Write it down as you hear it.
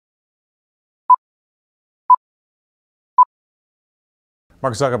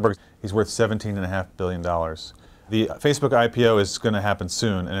Mark Zuckerberg, he's worth $17.5 billion. The Facebook IPO is going to happen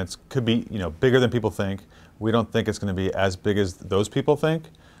soon, and it could be bigger than people think. We don't think it's going to be as big as those people think.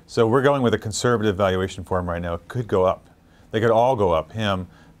 So we're going with a conservative valuation for him right now. It could go up. They could all go up. Him,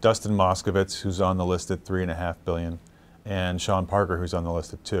 Dustin Moskovitz, who's on the list at $3.5 billion, and Sean Parker, who's on the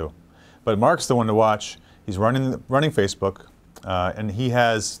list at $2 billion. But Mark's the one to watch. He's running Facebook, and he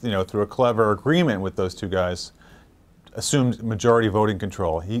has, through a clever agreement with those two guys, assumed majority voting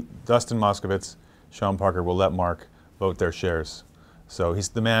control. Dustin Moskovitz, Sean Parker will let Mark vote their shares. So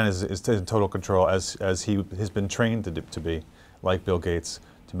the man is in total control, as he has been trained to be, like Bill Gates,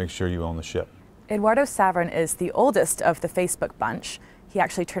 to make sure you own the ship. Eduardo Saverin is the oldest of the Facebook bunch. He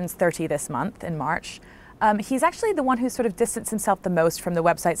actually turns 30 this month in March. He's actually the one who's sort of distanced himself the most from the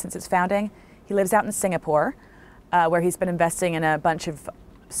website since its founding. He lives out in Singapore, where he's been investing in a bunch of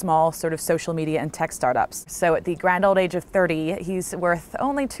small sort of social media and tech startups. So at the grand old age of 30, he's worth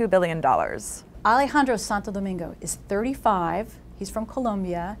only $2 billion. Alejandro Santo Domingo is 35. He's from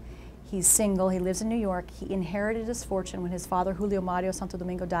Colombia. He's single. He lives in New York. He inherited his fortune when his father, Julio Mario Santo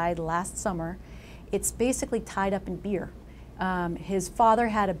Domingo, died last summer. It's basically tied up in beer. His father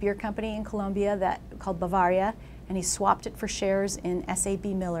had a beer company in Colombia called Bavaria, and he swapped it for shares in SAB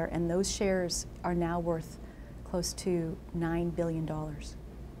Miller, and those shares are now worth close to $9 billion.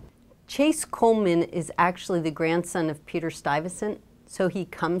 Chase Coleman is actually the grandson of Peter Stuyvesant, so he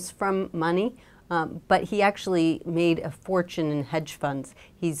comes from money, but he actually made a fortune in hedge funds.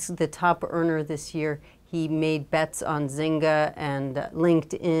 He's the top earner this year. He made bets on Zynga and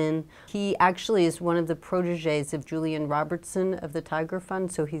LinkedIn. He actually is one of the proteges of Julian Robertson of the Tiger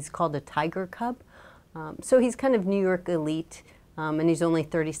Fund, so he's called a Tiger Cub. So he's kind of New York elite, and he's only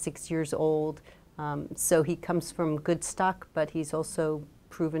 36 years old. So he comes from good stock, but he's also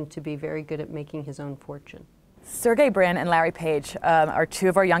proven to be very good at making his own fortune. Sergey Brin and Larry Page are two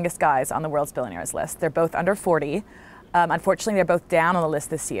of our youngest guys on the world's billionaires list. They're both under 40. Unfortunately, they're both down on the list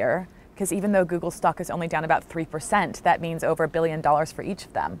this year, because even though Google stock is only down about 3%, that means over $1 billion for each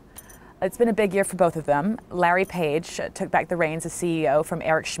of them. It's been a big year for both of them. Larry Page took back the reins as CEO from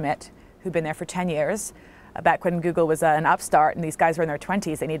Eric Schmidt, who'd been there for 10 years. Back when Google was an upstart and these guys were in their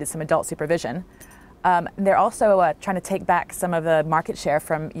 20s, they needed some adult supervision. They're also trying to take back some of the market share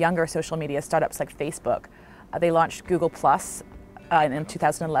from younger social media startups like Facebook. They launched Google Plus in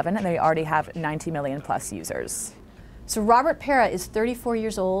 2011, and they already have 90 million plus users. So Robert Pera is 34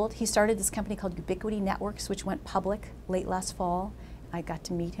 years old. He started this company called Ubiquity Networks, which went public late last fall. I got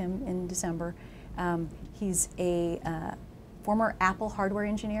to meet him in December. He's a former Apple hardware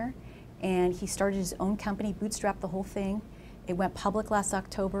engineer, and he started his own company, bootstrapped the whole thing. It went public last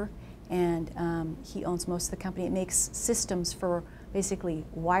October, and he owns most of the company. It makes systems for basically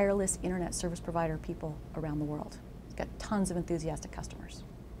wireless internet service provider people around the world. He's got tons of enthusiastic customers.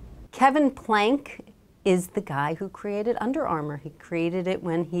 Kevin Plank is the guy who created Under Armour. He created it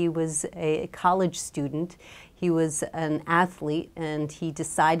when he was a college student. He was an athlete, and he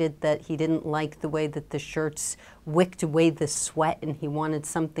decided that he didn't like the way that the shirts wicked away the sweat, and he wanted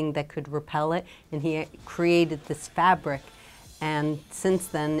something that could repel it, and he created this fabric. And since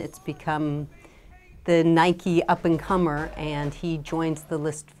then, it's become the Nike up-and-comer, and he joins the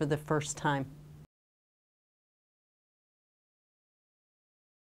list for the first time.